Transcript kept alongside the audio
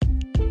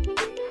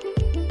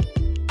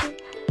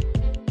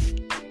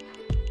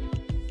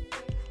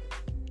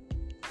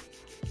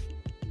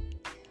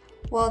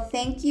Well,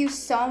 thank you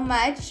so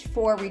much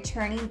for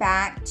returning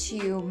back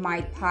to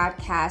my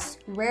podcast,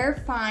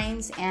 Rare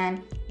Finds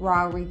and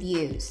Raw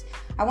Reviews.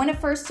 I want to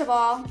first of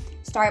all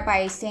start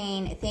by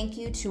saying thank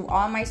you to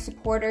all my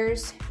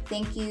supporters.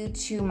 Thank you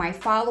to my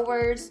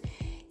followers.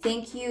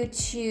 Thank you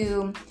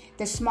to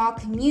the small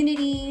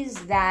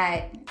communities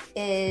that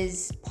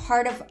is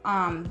part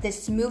of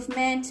this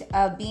movement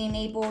of being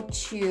able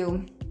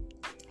to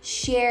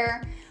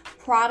share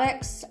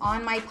products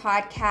on my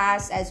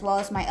podcast as well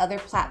as my other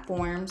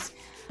platforms,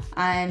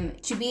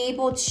 to be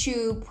able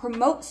to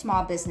promote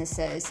small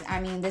businesses.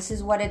 I mean, this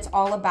is what it's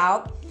all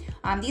about.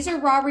 These are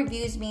raw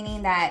reviews,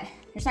 meaning that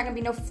there's not going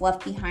to be no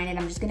fluff behind it.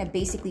 I'm just going to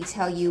basically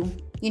tell you,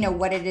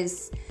 what it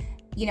is,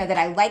 that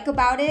I like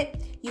about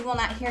it. You will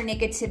not hear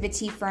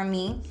negativity from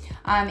me.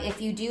 If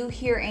you do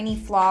hear any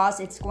flaws,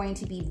 it's going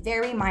to be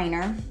very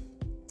minor.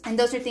 And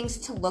those are things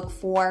to look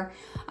for,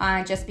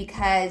 just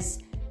because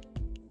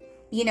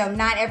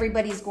not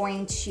everybody's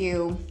going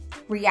to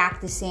react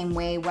the same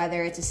way,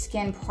 whether it's a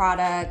skin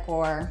product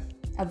or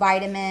a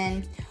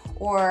vitamin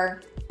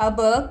or a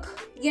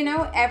book,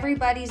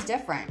 everybody's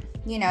different,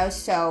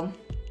 so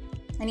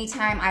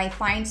anytime I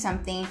find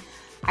something,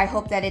 I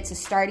hope that it's a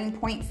starting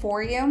point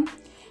for you.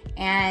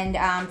 And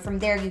from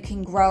there you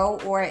can grow,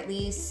 or at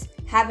least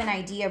have an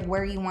idea of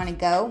where you want to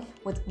go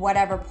with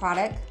whatever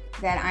product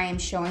that I am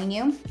showing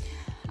you.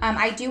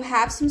 I do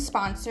have some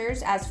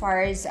sponsors as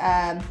far as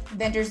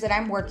vendors that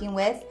I'm working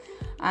with.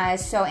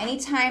 So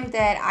anytime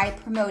that I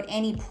promote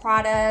any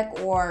product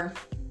or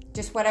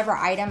just whatever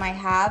item I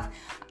have,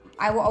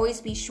 I will always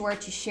be sure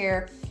to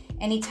share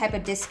any type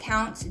of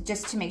discounts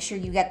just to make sure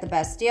you get the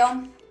best deal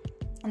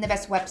and the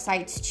best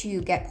websites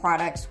to get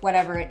products,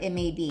 whatever it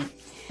may be.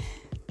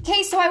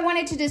 Okay, so I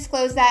wanted to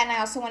disclose that, and I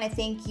also want to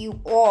thank you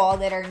all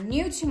that are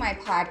new to my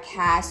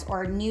podcast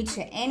or new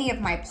to any of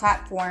my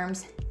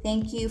platforms.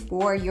 Thank you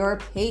for your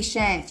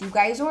patience. You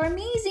guys are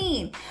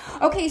amazing.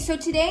 Okay, so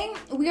today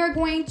we are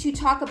going to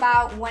talk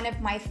about one of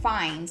my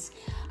finds.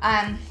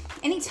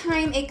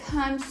 Anytime it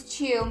comes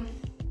to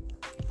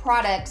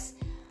products,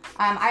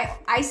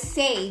 I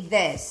say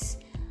this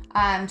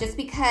just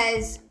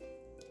because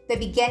the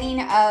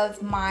beginning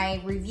of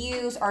my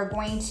reviews are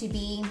going to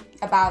be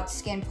about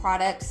skin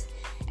products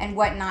and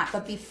whatnot.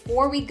 But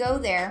before we go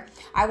there,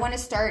 I want to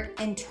start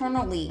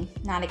internally,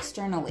 not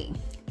externally,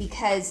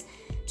 because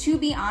to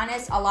be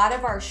honest, a lot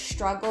of our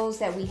struggles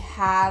that we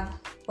have,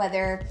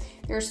 whether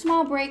they're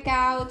small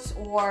breakouts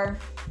or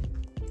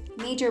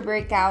major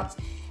breakouts,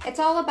 it's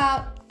all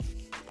about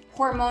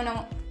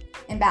hormonal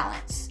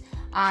imbalance.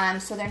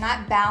 So they're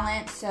not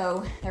balanced,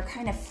 so they're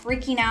kind of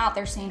freaking out.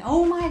 They're saying,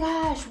 oh my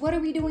gosh, what are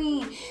we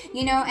doing?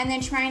 And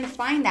then trying to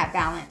find that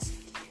balance.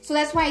 So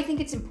that's why I think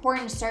it's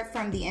important to start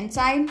from the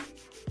inside.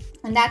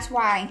 And that's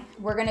why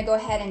we're going to go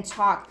ahead and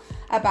talk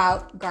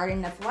about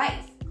Garden of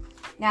Life.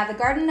 Now, the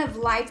Garden of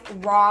Life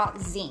Raw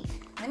Zinc.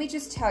 Let me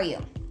just tell you,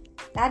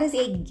 that is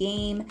a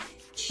game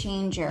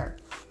changer.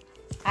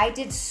 I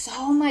did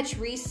so much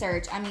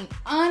research.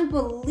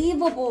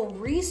 Unbelievable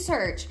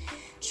research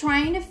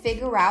trying to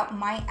figure out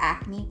my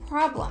acne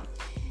problem.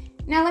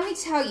 Now, let me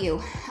tell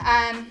you,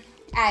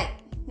 at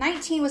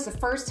 19 was the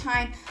first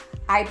time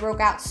I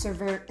broke out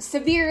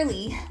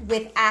severely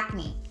with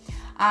acne.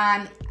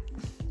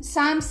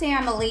 Some say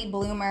I'm a late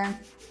bloomer.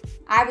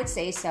 I would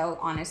say so,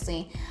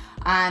 honestly.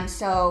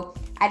 So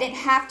I didn't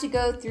have to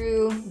go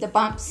through the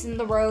bumps in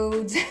the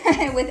roads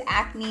with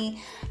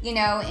acne,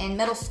 in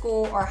middle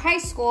school or high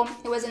school.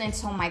 It wasn't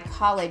until my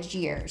college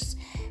years.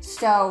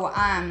 So,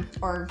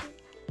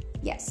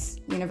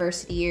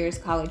 university years,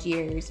 college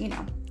years,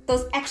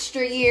 those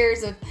extra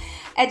years of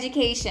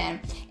education.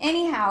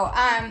 Anyhow,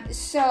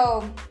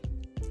 so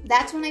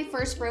that's when I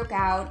first broke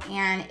out,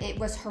 and it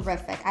was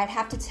horrific. I'd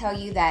have to tell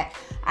you that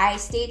I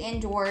stayed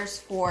indoors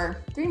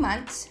for 3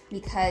 months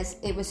because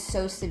it was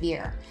so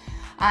severe.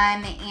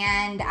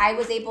 And I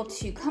was able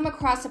to come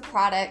across a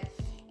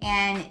product,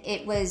 and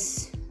it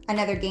was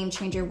another game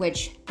changer,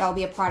 which that'll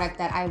be a product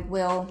that I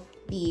will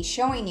be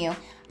showing you.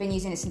 I've been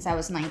using it since I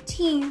was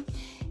 19.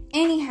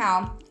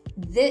 Anyhow,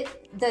 the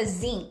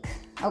zinc,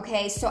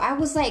 okay? So I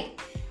was like,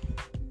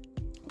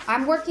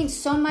 I'm working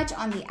so much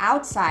on the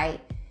outside,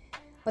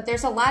 but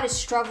there's a lot of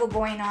struggle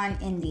going on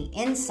in the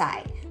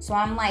inside. So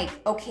I'm like,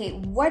 okay,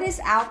 what is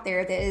out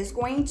there that is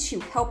going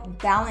to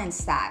help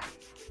balance that?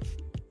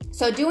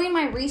 So doing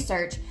my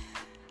research,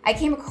 I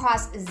came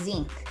across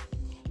zinc.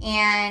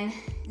 And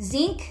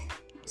zinc,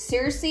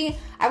 seriously,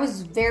 I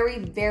was very,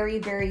 very,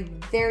 very,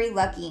 very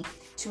lucky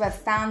to have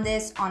found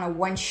this on a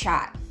one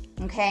shot,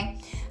 okay?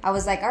 I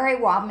was like, all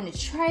right, well, I'm going to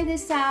try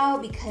this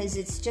out because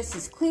it's just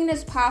as clean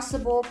as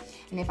possible.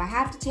 And if I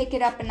have to take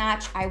it up a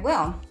notch, I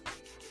will.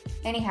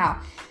 Anyhow,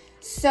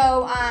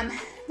 so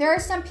there are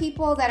some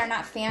people that are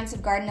not fans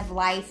of Garden of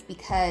Life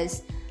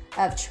because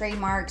of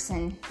trademarks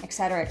and et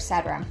cetera, et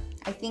cetera.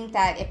 I think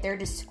that if they're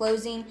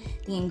disclosing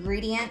the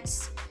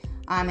ingredients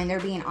and they're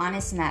being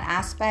honest in that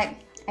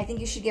aspect, I think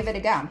you should give it a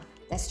go.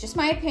 That's just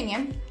my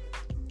opinion.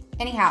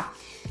 Anyhow,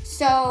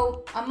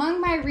 so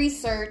among my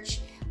research,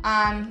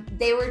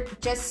 they were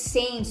just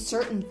saying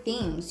certain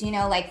things,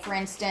 like for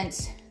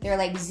instance, they're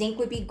like zinc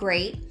would be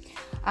great.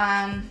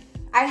 I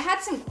had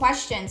some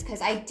questions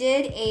because I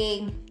did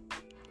a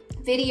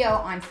video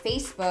on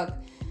Facebook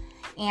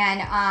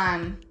and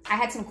I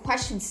had some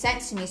questions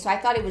sent to me, so I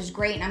thought it was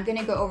great, and I'm going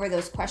to go over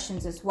those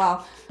questions as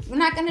well. I'm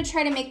not going to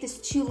try to make this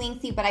too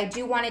lengthy, but I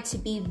do want it to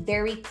be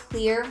very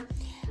clear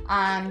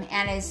and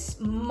as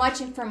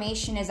much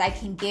information as I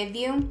can give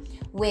you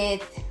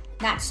with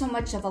not so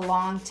much of a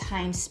long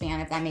time span,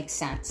 if that makes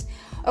sense.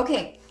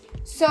 Okay,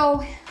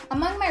 so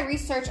among my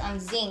research on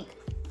zinc,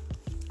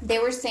 they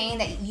were saying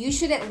that you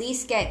should at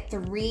least get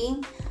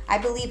 3, I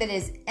believe it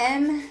is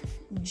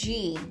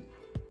mg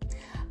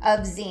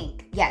of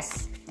zinc.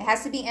 Yes, it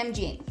has to be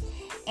mg.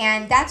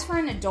 And that's for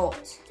an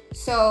adult.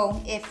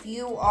 So if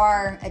you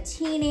are a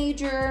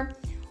teenager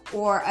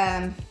or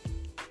a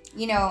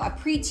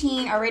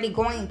preteen already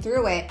going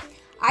through it,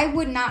 I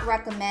would not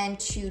recommend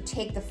to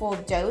take the full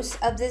dose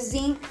of the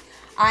zinc.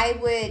 I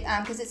would,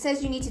 because it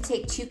says you need to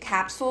take 2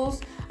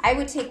 capsules, I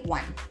would take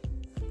 1.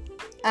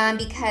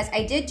 Because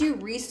I did do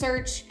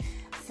research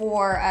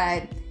for,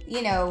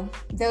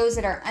 those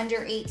that are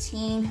under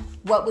 18,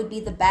 what would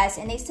be the best.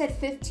 And they said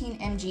 15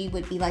 mg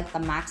would be like the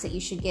max that you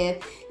should give,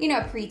 a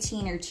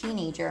preteen or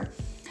teenager.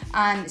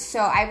 So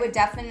I would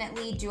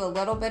definitely do a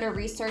little bit of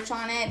research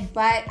on it,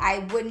 but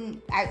I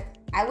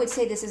would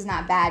say this is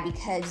not bad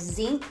because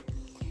zinc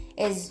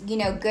is,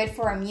 good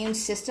for immune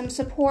system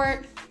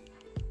support,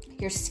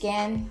 your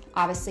skin,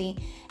 obviously,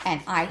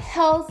 and eye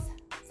health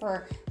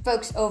for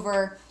folks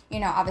over,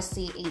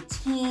 obviously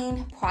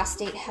 18,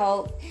 prostate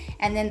health,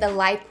 and then the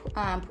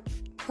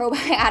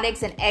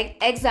probiotics and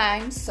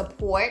enzyme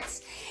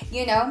supports,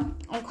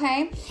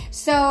 okay?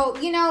 So,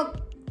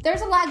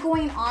 there's a lot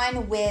going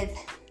on with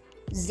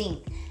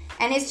zinc,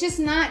 and it's just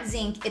not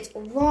zinc, it's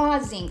raw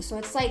zinc. So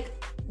it's like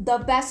the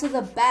best of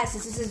the best.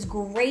 This is as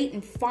great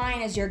and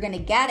fine as you're gonna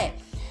get it.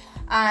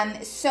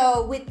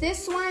 So with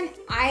this one,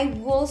 I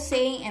will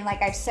say, and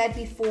like I've said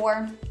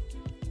before,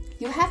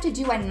 you have to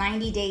do a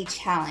 90-day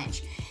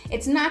challenge.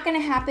 It's not going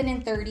to happen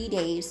in 30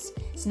 days.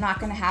 It's not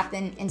going to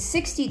happen in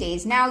 60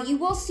 days. Now, you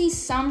will see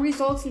some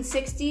results in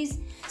 60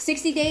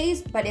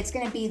 days, but it's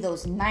going to be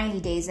those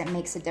 90 days that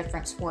makes a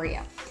difference for you,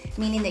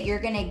 meaning that you're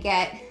going to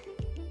get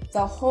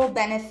the whole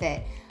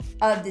benefit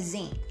of the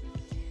zinc.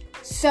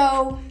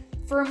 So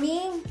for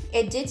me,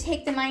 it did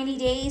take the 90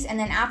 days, and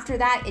then after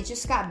that, it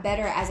just got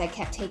better as I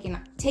kept taking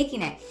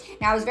it.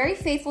 Now, I was very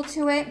faithful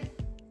to it.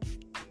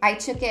 I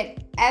took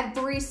it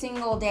every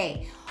single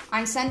day.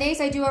 On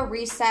Sundays, I do a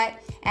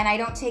reset, and I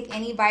don't take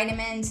any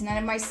vitamins, none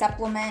of my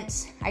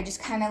supplements. I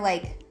just kind of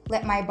like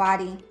let my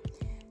body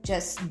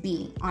just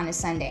be on a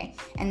Sunday,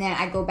 and then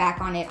I go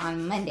back on it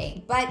on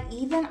Monday. But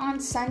even on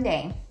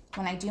Sunday,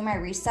 when I do my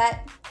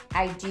reset,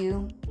 I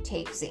do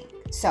take zinc.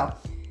 So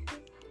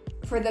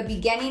for the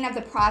beginning of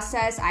the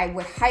process, I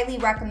would highly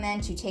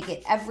recommend to take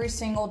it every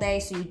single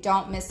day so you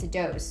don't miss a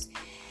dose.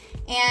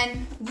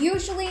 And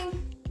usually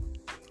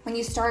when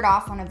you start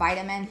off on a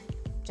vitamin,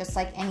 just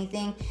like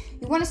anything,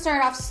 you want to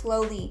start off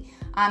slowly.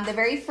 The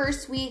very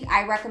first week,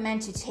 I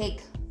recommend to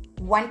take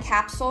 1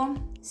 capsule,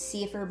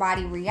 see if your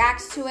body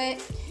reacts to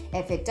it.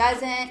 If it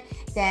doesn't,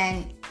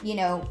 then,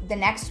 the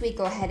next week,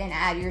 go ahead and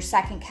add your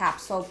 2nd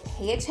capsule.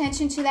 Pay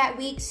attention to that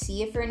week.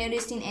 See if you're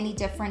noticing any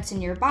difference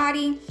in your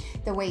body,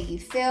 the way you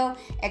feel,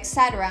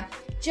 etc.,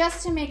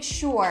 just to make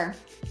sure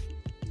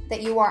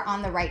that you are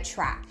on the right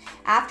track.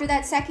 After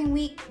that 2nd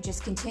week,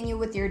 just continue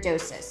with your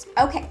doses.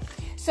 Okay,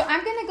 so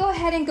I'm gonna go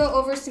ahead and go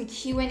over some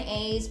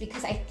Q&As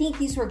because I think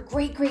these were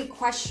great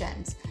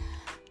questions.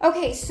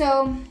 Okay,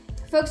 so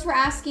folks were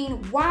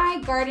asking,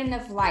 why Garden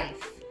of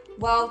Life?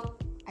 Well,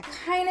 I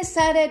kind of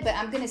said it, but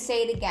I'm gonna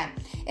say it again.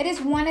 It is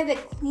one of the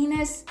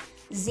cleanest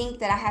zinc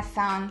that I have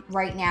found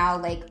right now,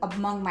 like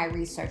among my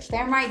research.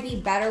 There might be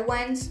better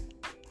ones.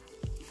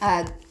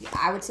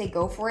 I would say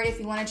go for it if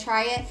you wanna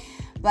try it.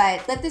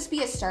 But let this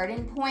be a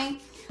starting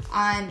point,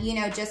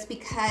 just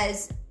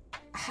because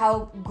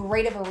how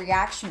great of a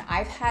reaction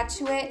I've had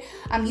to it.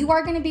 You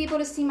are going to be able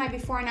to see my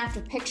before and after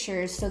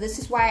pictures. So this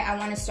is why I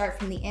want to start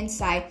from the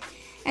inside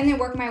and then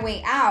work my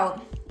way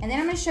out. And then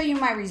I'm going to show you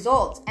my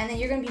results, and then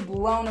you're going to be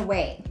blown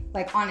away,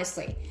 like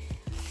honestly.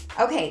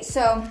 Okay,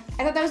 so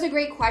I thought that was a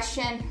great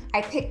question.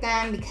 I picked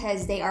them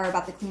because they are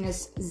about the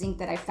cleanest zinc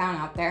that I found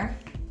out there.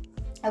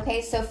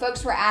 Okay, so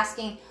folks were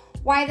asking,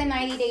 why the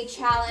 90-day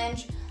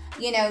challenge?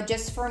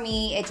 Just for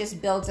me, it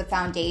just builds a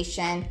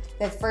foundation.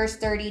 The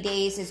first 30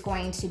 days is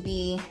going to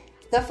be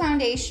the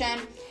foundation,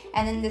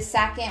 and then the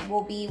 2nd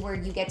will be where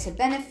you get to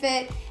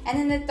benefit, and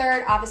then the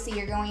 3rd, obviously,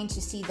 you're going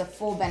to see the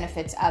full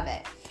benefits of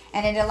it,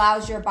 and it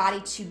allows your body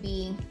to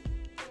be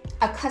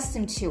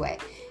accustomed to it.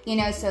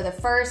 So the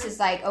 1st is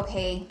like,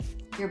 okay,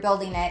 you're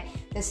building it.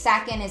 The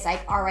 2nd is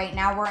like, all right,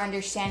 now we're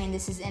understanding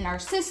this is in our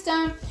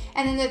system,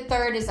 and then the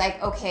 3rd is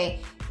like, okay,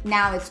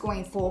 now it's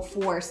going full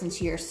force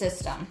into your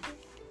system,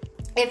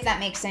 if that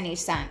makes any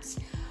sense.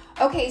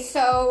 Okay,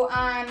 so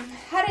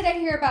how did I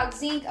hear about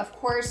zinc? Of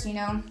course,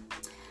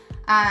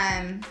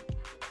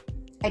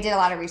 I did a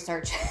lot of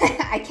research.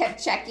 I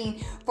kept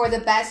checking for the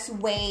best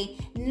way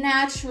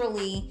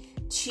naturally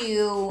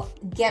to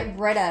get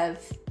rid of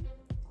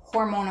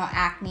hormonal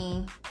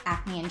acne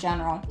in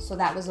general. So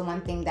that was the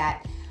one thing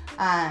that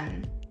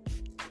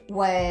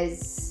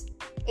was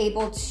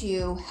able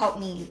to help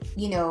me,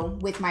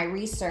 with my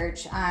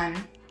research.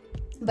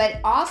 But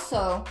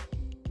also,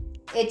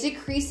 it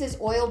decreases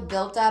oil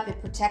buildup.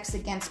 It protects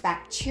against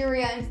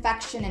bacteria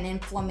infection and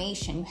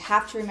inflammation. You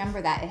have to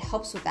remember that. It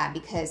helps with that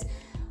because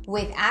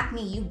with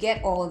acne, you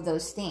get all of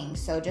those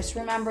things. So just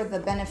remember the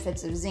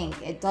benefits of zinc.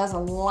 It does a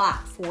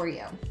lot for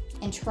you,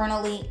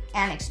 internally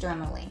and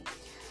externally.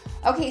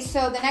 Okay,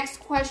 so the next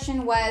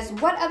question was,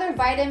 what other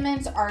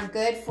vitamins are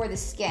good for the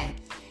skin?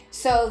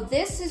 So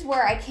this is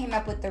where I came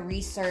up with the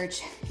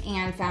research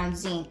and found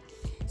zinc.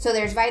 So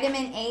there's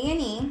vitamin A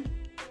and E.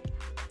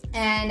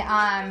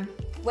 And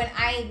when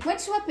I went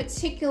to a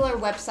particular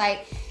website,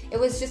 it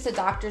was just a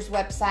doctor's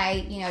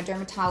website,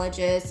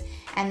 dermatologist,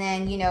 and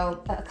then,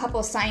 a couple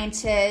of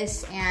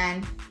scientists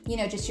and,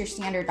 just your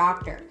standard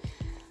doctor.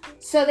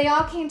 So they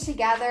all came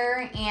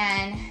together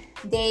and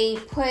they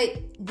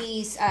put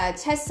these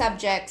test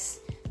subjects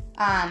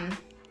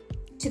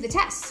to the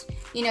test.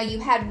 You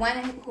had one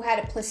who had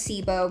a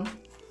placebo.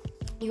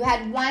 You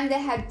had one that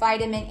had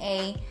vitamin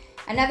A,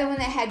 another one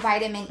that had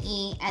vitamin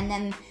E, and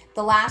then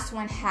the last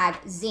one had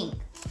zinc.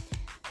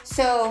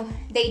 So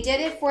they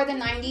did it for the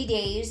 90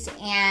 days,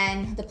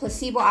 and the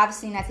placebo,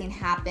 obviously nothing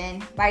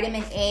happened.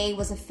 Vitamin A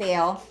was a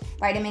fail.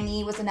 Vitamin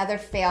E was another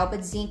fail,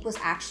 but zinc was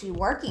actually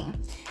working.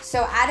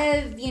 So out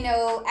of,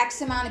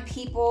 X amount of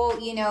people,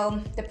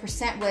 the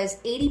percent was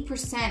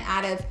 80%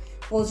 out of,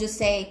 we'll just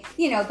say,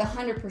 the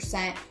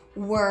 100%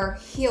 were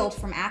healed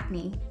from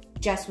acne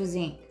just with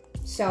zinc.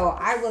 So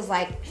I was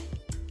like,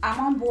 I'm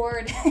on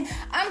board.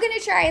 I'm going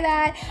to try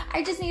that.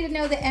 I just need to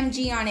know the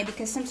mg on it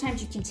because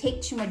sometimes you can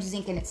take too much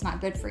zinc and it's not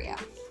good for you.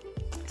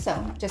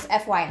 So just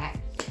FYI.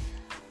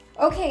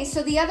 Okay,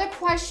 so the other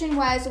question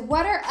was,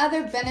 what are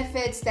other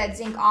benefits that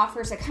zinc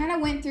offers? I kind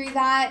of went through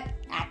that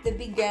at the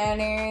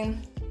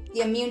beginning.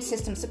 The immune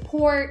system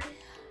support,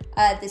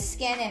 the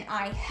skin and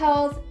eye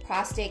health,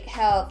 prostate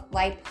health,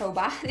 light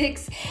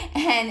probiotics,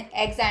 and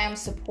enzyme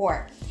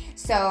support.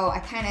 So I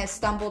kind of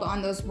stumbled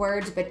on those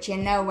words, but you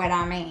know what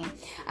I mean.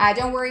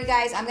 Don't worry,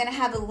 guys. I'm going to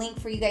have a link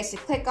for you guys to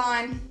click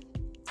on.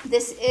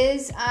 This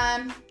is,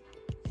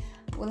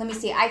 let me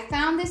see. I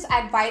found this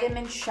at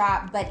Vitamin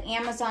Shop, but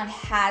Amazon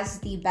has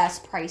the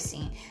best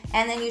pricing.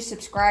 And then you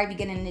subscribe, you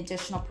get an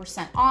additional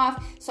 %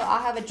 off. So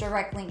I'll have a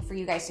direct link for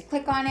you guys to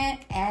click on it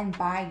and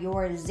buy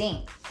your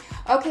zinc.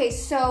 Okay,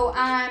 so,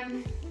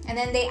 and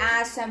then they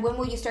asked, when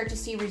will you start to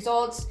see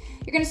results?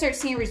 You're going to start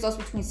seeing results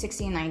between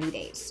 60 and 90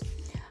 days.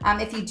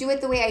 If you do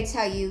it the way I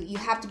tell you, you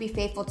have to be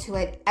faithful to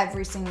it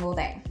every single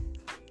day.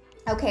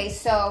 Okay,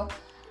 so,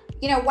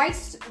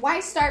 why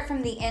start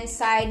from the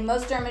inside?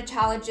 Most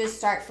dermatologists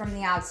start from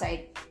the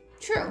outside.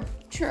 True.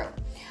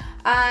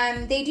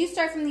 They do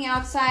start from the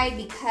outside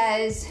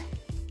because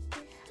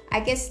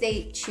I guess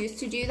they choose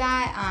to do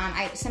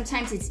that.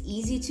 Sometimes it's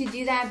easy to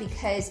do that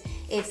because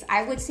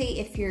I would say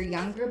if you're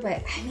younger,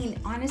 but I mean,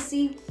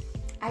 honestly,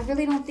 I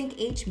really don't think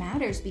age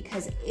matters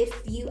because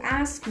if you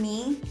ask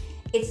me,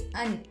 it's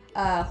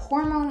a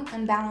hormone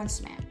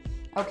imbalancement,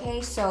 okay?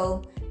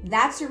 So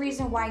that's the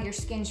reason why your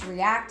skin's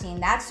reacting.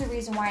 That's the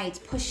reason why it's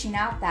pushing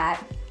out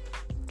that.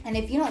 And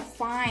if you don't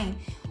find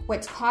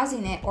what's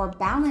causing it or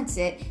balance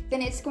it,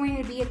 then it's going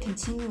to be a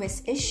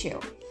continuous issue.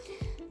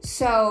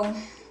 So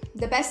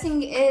the best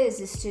thing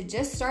is to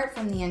just start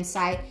from the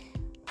inside.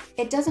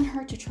 It doesn't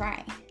hurt to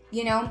try.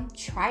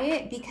 Try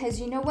it because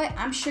you know what?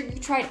 I'm sure you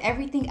tried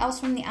everything else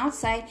from the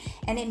outside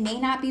and it may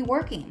not be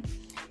working.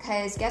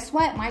 Because guess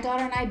what? My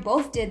daughter and I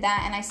both did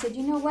that. And I said,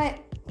 you know what?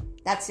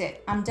 That's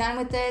it. I'm done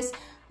with this.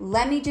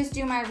 Let me just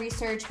do my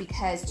research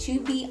because to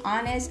be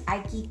honest, I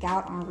geek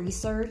out on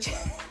research.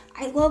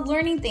 I love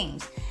learning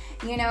things,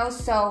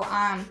 so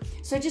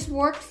it just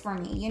worked for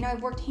me. It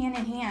worked hand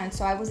in hand.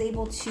 So I was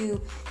able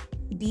to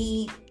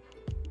be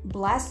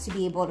blessed to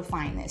be able to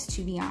find this,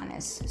 to be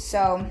honest.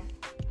 So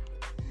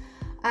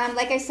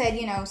like I said,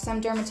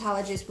 some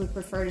dermatologists would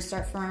prefer to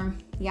start from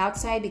the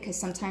outside because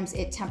sometimes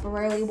it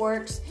temporarily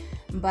works,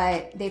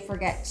 but they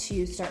forget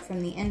to start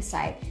from the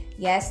inside.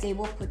 Yes, they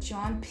will put you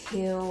on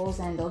pills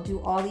and they'll do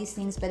all these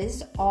things, but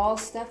it's all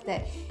stuff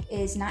that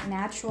is not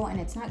natural and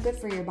it's not good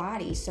for your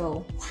body.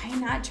 So why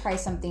not try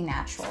something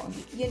natural?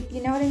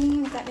 You know what I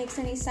mean? If that makes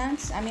any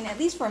sense. I mean, at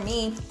least for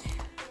me,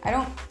 I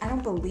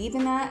don't believe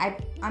in that.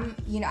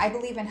 I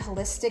believe in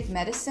holistic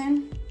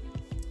medicine.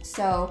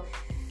 So,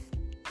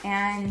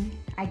 and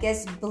I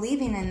guess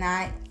believing in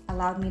that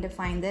allowed me to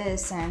find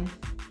this and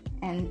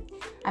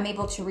I'm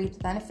able to reap the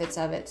benefits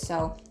of it.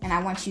 So, and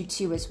I want you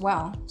to as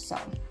well. So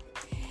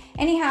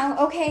anyhow,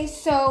 okay.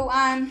 So,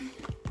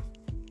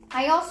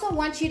 I also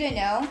want you to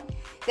know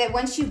that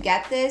once you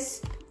get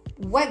this,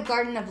 what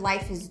Garden of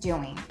Life is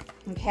doing.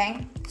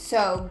 Okay.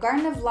 So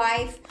Garden of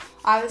Life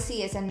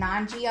obviously is a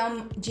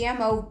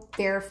non-GMO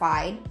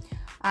verified.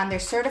 They're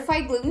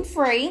certified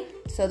gluten-free.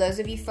 So those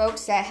of you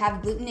folks that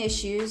have gluten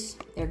issues,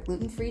 they're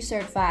gluten-free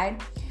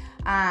certified.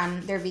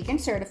 They're vegan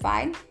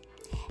certified.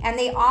 And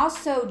they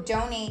also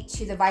donate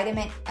to the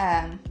Vitamin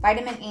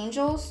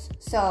Angels.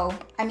 So,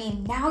 I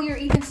mean, now you're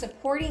even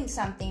supporting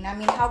something. I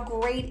mean, how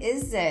great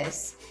is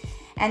this?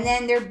 And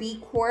then they're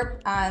B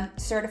Corp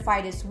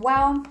certified as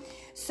well.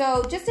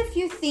 So just a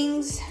few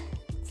things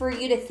for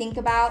you to think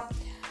about.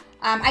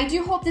 I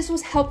do hope this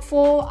was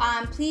helpful.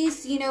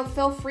 Please,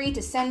 feel free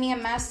to send me a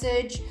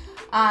message.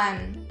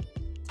 Comment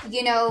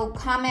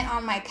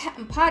on my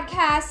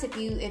podcast if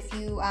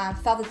you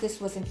felt that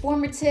this was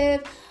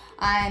informative.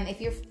 If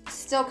you're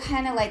still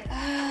kind of like,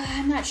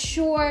 I'm not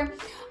sure,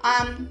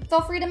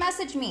 feel free to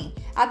message me.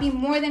 I'll be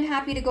more than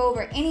happy to go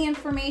over any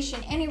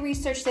information, any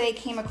research that I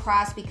came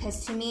across,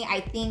 because to me, I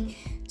think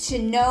to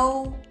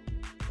know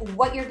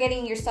what you're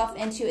getting yourself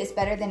into is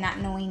better than not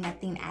knowing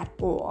nothing at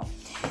all.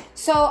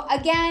 So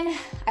again,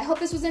 I hope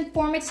this was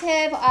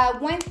informative.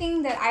 One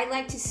thing that I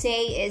like to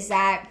say is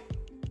that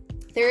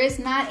there is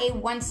not a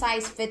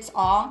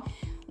one-size-fits-all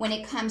when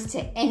it comes to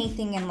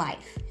anything in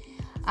life.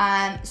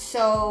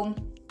 So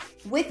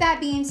with that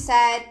being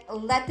said,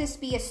 let this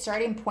be a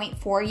starting point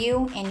for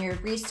you in your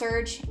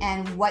research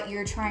and what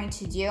you're trying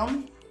to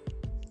do.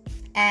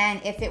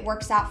 And if it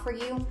works out for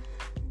you,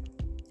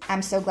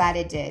 I'm so glad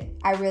it did.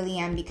 I really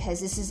am, because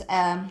this is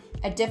a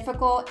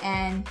difficult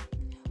and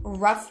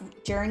rough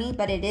journey,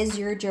 but it is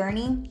your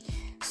journey.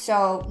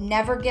 So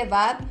never give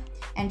up,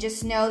 and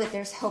just know that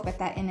there's hope at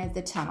that end of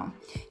the tunnel.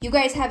 You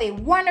guys have a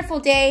wonderful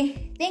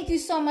day. Thank you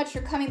so much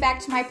for coming back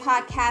to my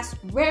podcast,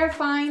 Rare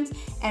Finds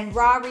and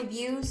Raw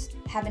Reviews.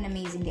 Have an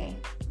amazing day.